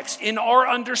context, in our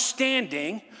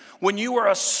understanding, when you are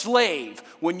a slave,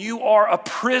 when you are a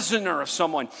prisoner of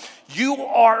someone, you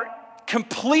are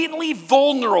completely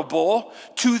vulnerable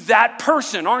to that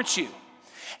person, aren't you?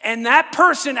 And that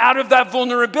person, out of that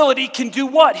vulnerability, can do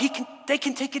what? They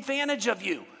can take advantage of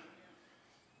you.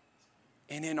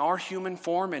 And in our human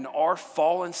form, in our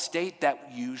fallen state,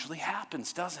 that usually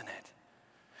happens, doesn't it?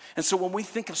 And so when we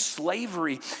think of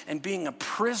slavery and being a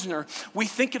prisoner, we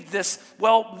think of this,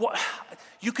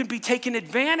 you can be taken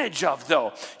advantage of,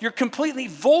 though. You're completely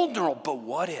vulnerable. But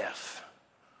what if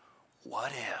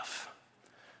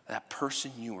that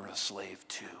person you were a slave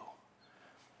to,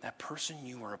 that person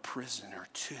you were a prisoner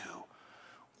to,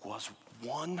 was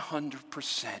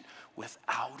 100%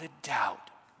 without a doubt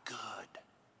good?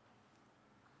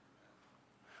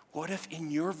 What if in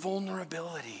your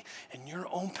vulnerability and your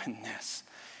openness,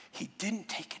 he didn't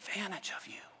take advantage of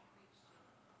you?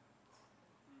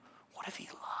 What if he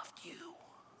loved you?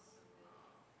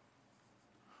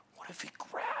 What if he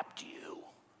grabbed you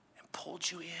and pulled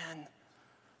you in?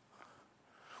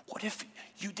 What if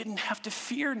you didn't have to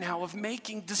fear now of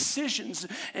making decisions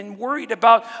and worried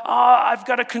about, I've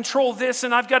got to control this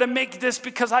and I've got to make this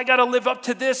because I got to live up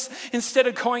to this, instead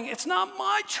of going, it's not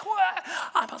my choice.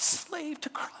 I'm a slave to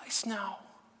Christ now.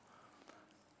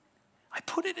 I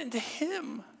put it into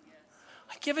him.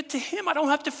 I give it to him. I don't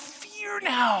have to fear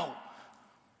now.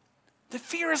 The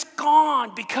fear is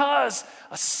gone because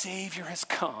a Savior has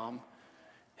come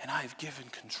and I've given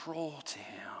control to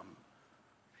him.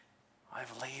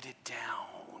 I've laid it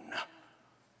down.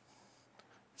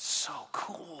 So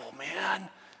cool, man.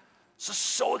 This is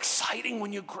so exciting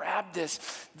when you grab this.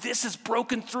 This is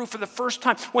broken through for the first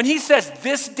time. When he says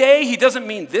this day, he doesn't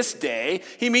mean this day.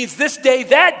 He means this day,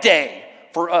 that day.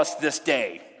 For us, this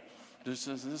day.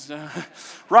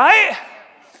 Right?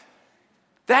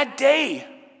 That day,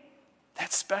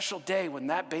 that special day when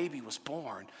that baby was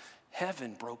born,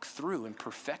 heaven broke through and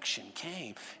perfection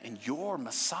came. And your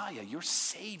Messiah, your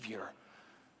Savior,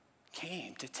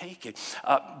 came to take it.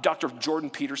 Dr. Jordan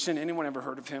Peterson, anyone ever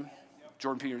heard of him?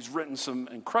 Jordan Peterson has written some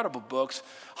incredible books,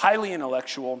 highly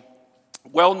intellectual,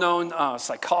 well-known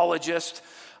psychologist,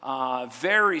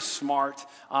 very smart.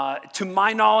 To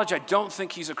my knowledge, I don't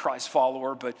think he's a Christ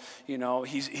follower, but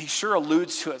he sure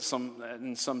alludes to it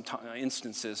in some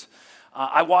instances.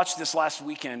 I watched this last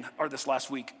week,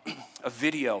 a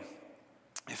video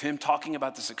of him talking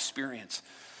about this experience.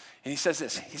 And he says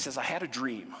this, he says, I had a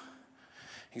dream.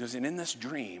 He goes, and in this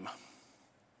dream,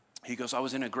 he goes, I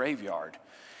was in a graveyard,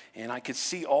 and I could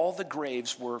see all the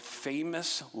graves were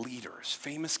famous leaders,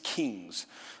 famous kings,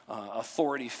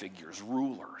 authority figures,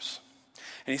 rulers.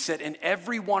 And he said, and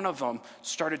every one of them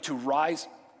started to rise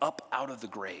up out of the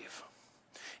grave.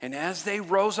 And as they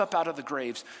rose up out of the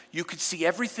graves, you could see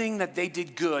everything that they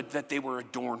did good that they were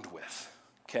adorned with.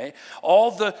 Okay,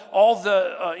 all the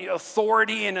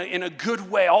authority in a good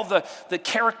way, all the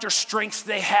character strengths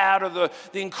they had, or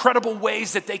the incredible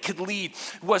ways that they could lead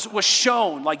was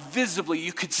shown, like visibly,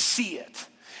 you could see it.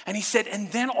 And he said,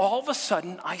 and then all of a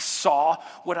sudden I saw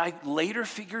what I later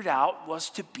figured out was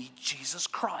to be Jesus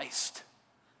Christ.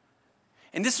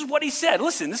 And this is what he said.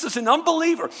 Listen, this is an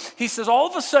unbeliever. He says, all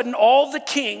of a sudden all the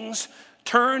kings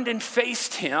turned and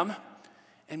faced him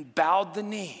and bowed the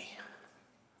knee.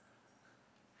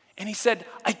 And he said,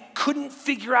 I couldn't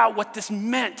figure out what this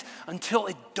meant until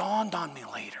it dawned on me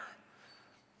later.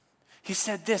 He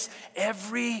said this,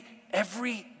 every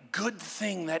good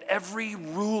thing that every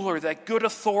ruler, that good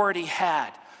authority had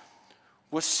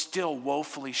was still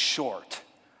woefully short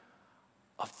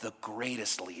of the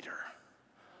greatest leader,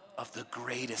 of the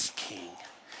greatest king.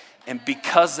 And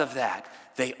because of that,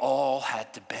 they all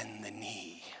had to bend the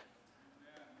knee.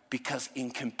 Because in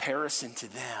comparison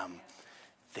to them,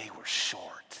 they were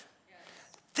short.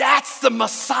 That's the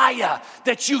Messiah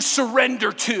that you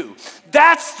surrender to.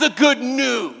 That's the good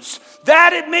news.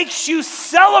 That it makes you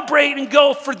celebrate and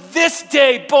go, for this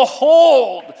day,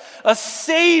 behold, a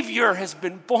Savior has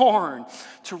been born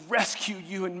to rescue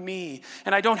you and me.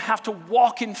 And I don't have to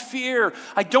walk in fear.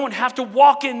 I don't have to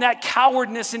walk in that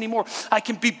cowardness anymore. I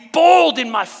can be bold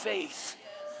in my faith.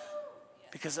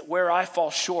 Because where I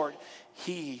fall short,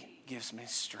 he gives me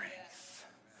strength.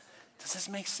 Does this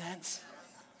make sense?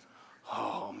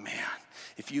 Oh, man,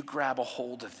 if you grab a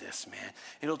hold of this, man,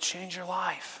 it'll change your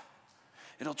life.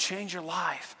 It'll change your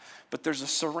life. But there's a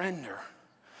surrender.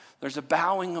 There's a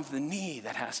bowing of the knee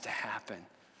that has to happen.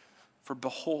 For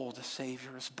behold, a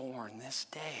Savior is born this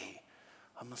day,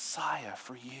 a Messiah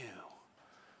for you.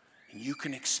 And you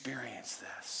can experience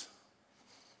this.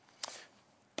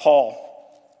 Paul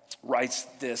writes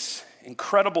this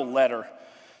incredible letter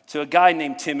to a guy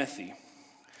named Timothy.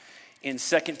 In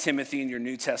 2 Timothy in your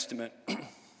New Testament.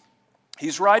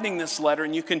 He's writing this letter,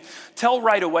 and you can tell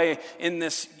right away in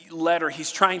this letter, he's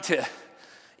trying to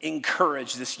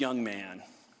encourage this young man.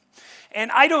 And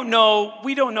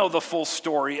we don't know the full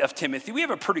story of Timothy. We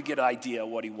have a pretty good idea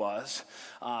what he was,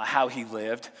 how he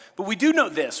lived. But we do know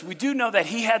this. We do know that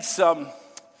he had some,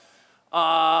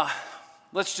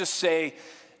 let's just say,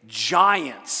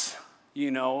 giants,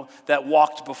 that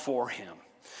walked before him.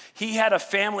 He had a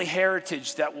family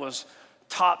heritage that was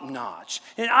top notch.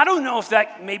 And I don't know if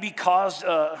that maybe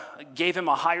gave him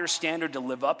a higher standard to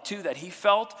live up to that he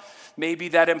felt, maybe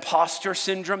that imposter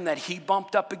syndrome that he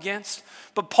bumped up against.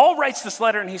 But Paul writes this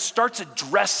letter and he starts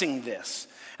addressing this.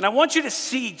 And I want you to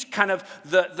see kind of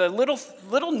the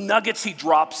little nuggets he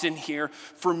drops in here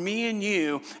for me and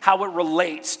you, how it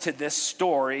relates to this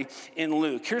story in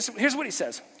Luke. Here's what he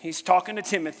says. He's talking to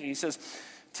Timothy. He says,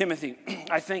 Timothy,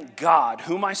 I thank God,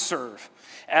 whom I serve,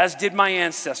 as did my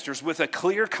ancestors, with a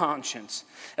clear conscience,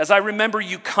 as I remember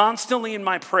you constantly in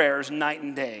my prayers night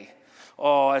and day.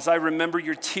 Oh, as I remember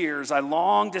your tears, I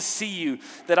long to see you,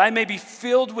 that I may be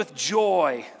filled with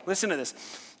joy. Listen to this.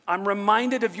 I'm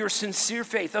reminded of your sincere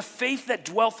faith, a faith that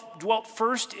dwelt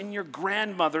first in your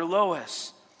grandmother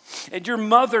Lois and your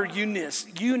mother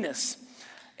Eunice,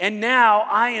 and now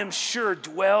I am sure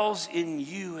dwells in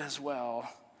you as well.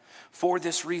 For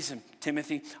this reason,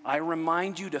 Timothy, I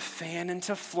remind you to fan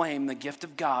into flame the gift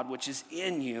of God which is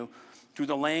in you through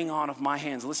the laying on of my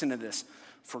hands. Listen to this.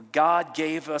 For God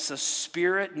gave us a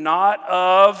spirit not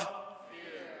of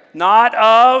fear,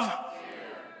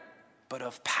 but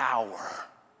of power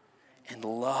and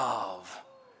love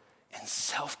and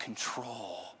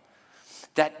self-control.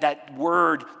 That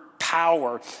word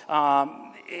power,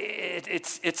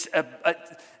 it's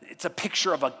a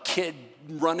picture of a kid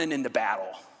running into battle.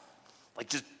 Like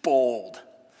just bold.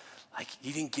 Like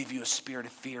he didn't give you a spirit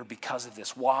of fear because of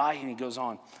this. Why? And he goes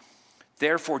on.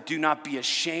 Therefore, do not be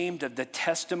ashamed of the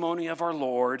testimony of our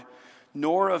Lord,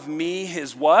 nor of me,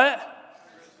 his what?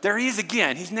 There he is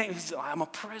again. I'm a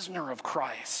prisoner of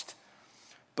Christ.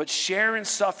 But share in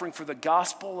suffering for the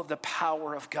gospel of the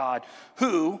power of God,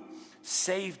 who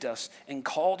saved us and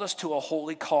called us to a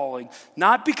holy calling,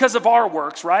 not because of our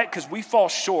works, right? Because we fall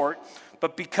short,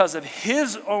 but because of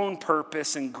his own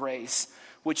purpose and grace,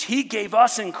 which he gave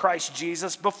us in Christ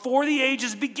Jesus before the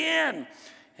ages began,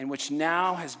 and which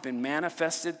now has been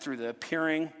manifested through the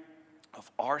appearing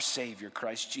of our Savior,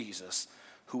 Christ Jesus,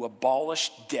 who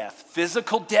abolished death,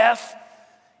 physical death,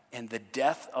 and the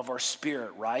death of our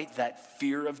spirit, right? That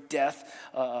fear of death,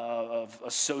 of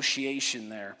association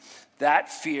there. That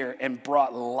fear, and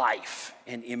brought life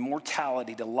and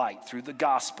immortality to light through the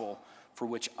gospel, for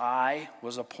which I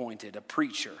was appointed a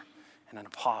preacher and an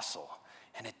apostle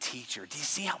and a teacher. Do you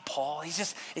see how Paul,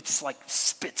 it's like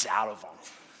spits out of him.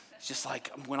 It's just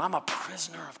like, when I'm a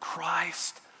prisoner of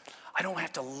Christ, I don't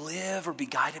have to live or be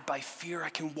guided by fear. I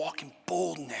can walk in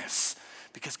boldness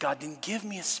because God didn't give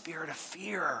me a spirit of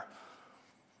fear,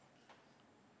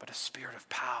 but a spirit of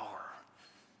power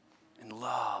and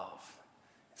love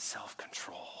and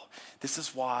self-control. This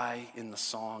is why in the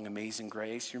song Amazing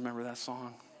Grace, you remember that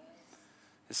song?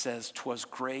 It says, 'twas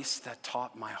grace that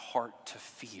taught my heart to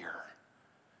fear,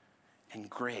 and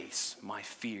grace my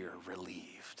fear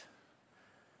relieved.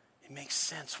 It makes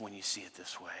sense when you see it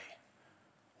this way.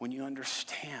 When you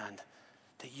understand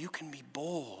that you can be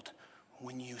bold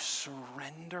when you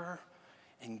surrender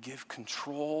and give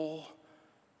control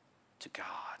to God.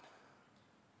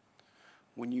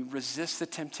 When you resist the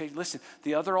temptation. Listen,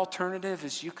 the other alternative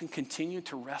is you can continue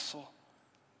to wrestle.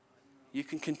 You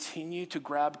can continue to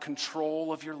grab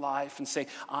control of your life and say,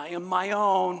 I am my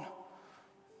own,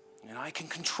 and I can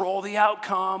control the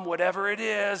outcome, whatever it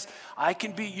is.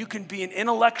 You can be an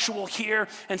intellectual here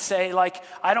and say, like,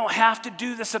 I don't have to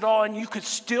do this at all, and you could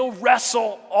still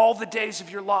wrestle all the days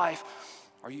of your life.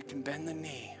 Or you can bend the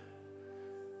knee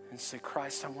and say,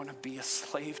 Christ, I want to be a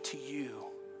slave to you.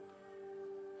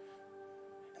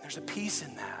 And there's a peace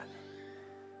in that.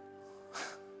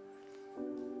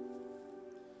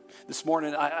 This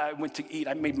morning, I went to eat.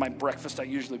 I made my breakfast I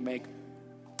usually make.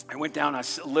 I went down, I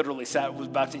literally was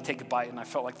about to take a bite, and I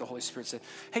felt like the Holy Spirit said,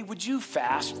 hey, would you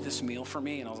fast this meal for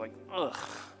me? And I was like, ugh.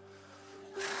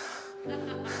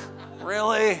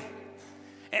 Really?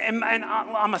 And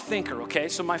I'm a thinker, okay?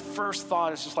 So my first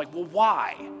thought is just like, well,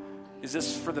 why? Is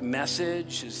this for the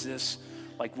message? Is this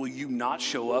like, will you not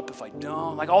show up if I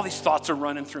don't? Like, all these thoughts are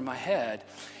running through my head.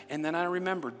 And then I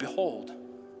remembered, behold,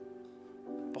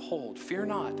 fear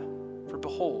not, for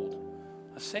behold,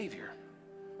 a Savior.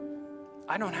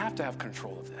 I don't have to have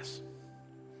control of this.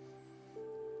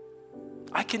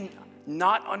 I can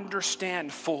not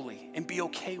understand fully and be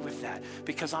okay with that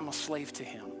because I'm a slave to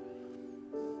him.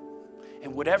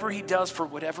 And whatever he does for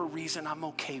whatever reason, I'm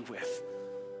okay with.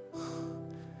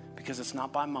 Because it's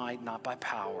not by might, not by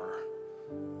power.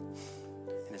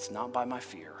 And it's not by my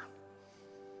fear,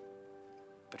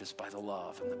 but it's by the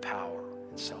love and the power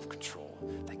and self-control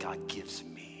that God gives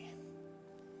me.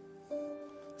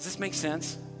 Does this make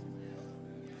sense?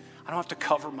 I don't have to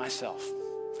cover myself.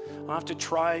 I don't have to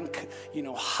try and,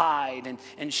 hide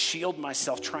and shield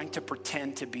myself trying to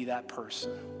pretend to be that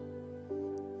person.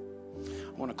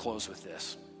 I want to close with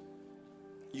this.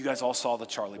 You guys all saw the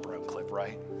Charlie Brown clip,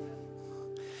 right?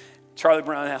 Charlie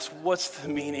Brown asks, what's the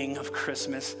meaning of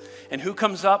Christmas? And who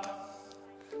comes up?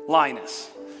 Linus,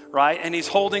 right? And he's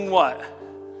holding what?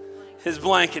 His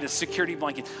blanket, his security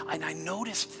blanket. And I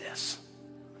noticed this.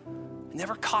 I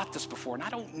never caught this before, and I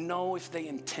don't know if they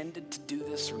intended to do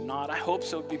this or not. I hope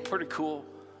so. It'd be pretty cool.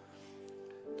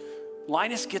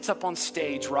 Linus gets up on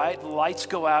stage, right? The lights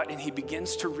go out, and he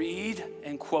begins to read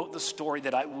and quote the story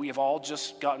that we have all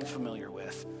just gotten familiar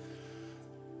with.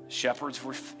 Shepherds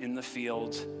were in the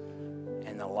fields,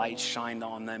 and the light shined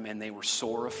on them, and they were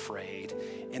sore afraid.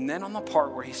 And then on the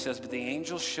part where he says, but the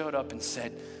angel showed up and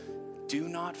said, do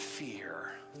not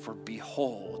fear, for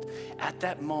behold, at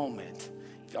that moment,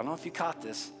 I don't know if you caught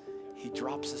this, he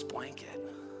drops his blanket.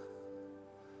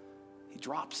 He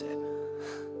drops it.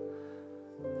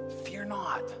 Fear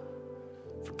not,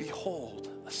 for behold,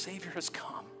 a Savior has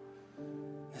come.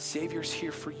 The Savior's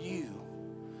here for you.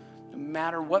 No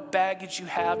matter what baggage you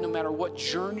have, no matter what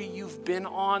journey you've been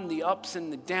on, the ups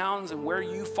and the downs and where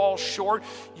you fall short,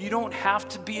 you don't have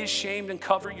to be ashamed and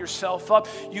cover yourself up.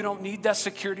 You don't need that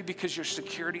security because your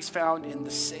security's found in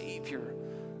the Savior,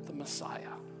 the Messiah.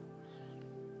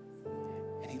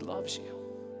 And he loves you.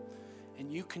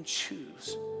 And you can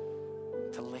choose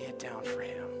to lay it down for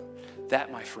him.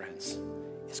 That, my friends,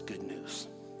 is good news.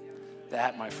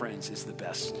 That, my friends, is the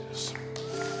best news.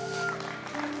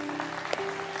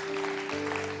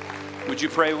 Would you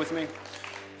pray with me?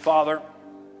 Father,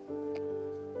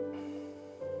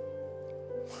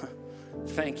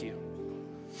 thank you.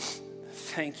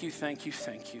 Thank you, thank you,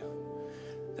 thank you.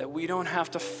 That we don't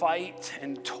have to fight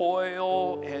and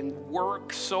toil and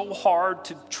work so hard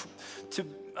to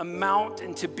amount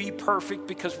and to be perfect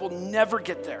because we'll never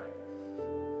get there.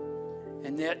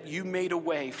 And that you made a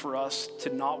way for us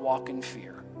to not walk in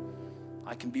fear.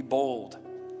 I can be bold.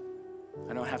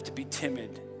 I don't have to be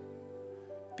timid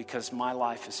because my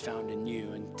life is found in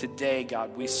you. And today,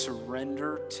 God, we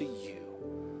surrender to you.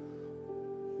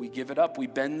 We give it up. We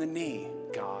bend the knee,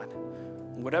 God.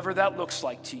 Whatever that looks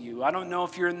like to you. I don't know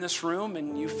if you're in this room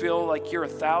and you feel like you're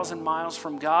 1,000 miles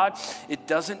from God. It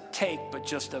doesn't take but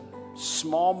just a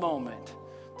small moment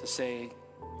to say,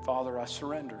 Father, I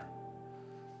surrender.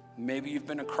 Maybe you've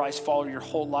been a Christ follower your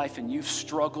whole life and you've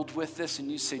struggled with this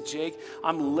and you say, Jake,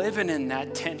 I'm living in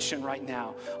that tension right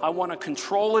now. I want to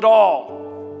control it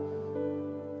all.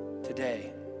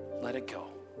 Today, let it go.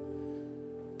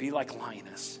 Be like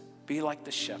Linus. Be like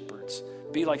the shepherds.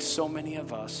 Be like so many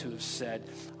of us who have said,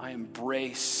 I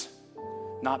embrace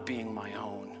not being my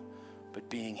own, but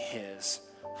being his.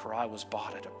 For I was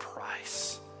bought at a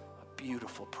price, a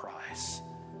beautiful price.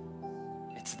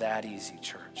 It's that easy,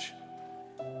 church.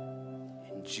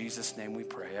 In Jesus' name we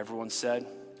pray. Everyone said,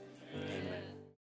 amen.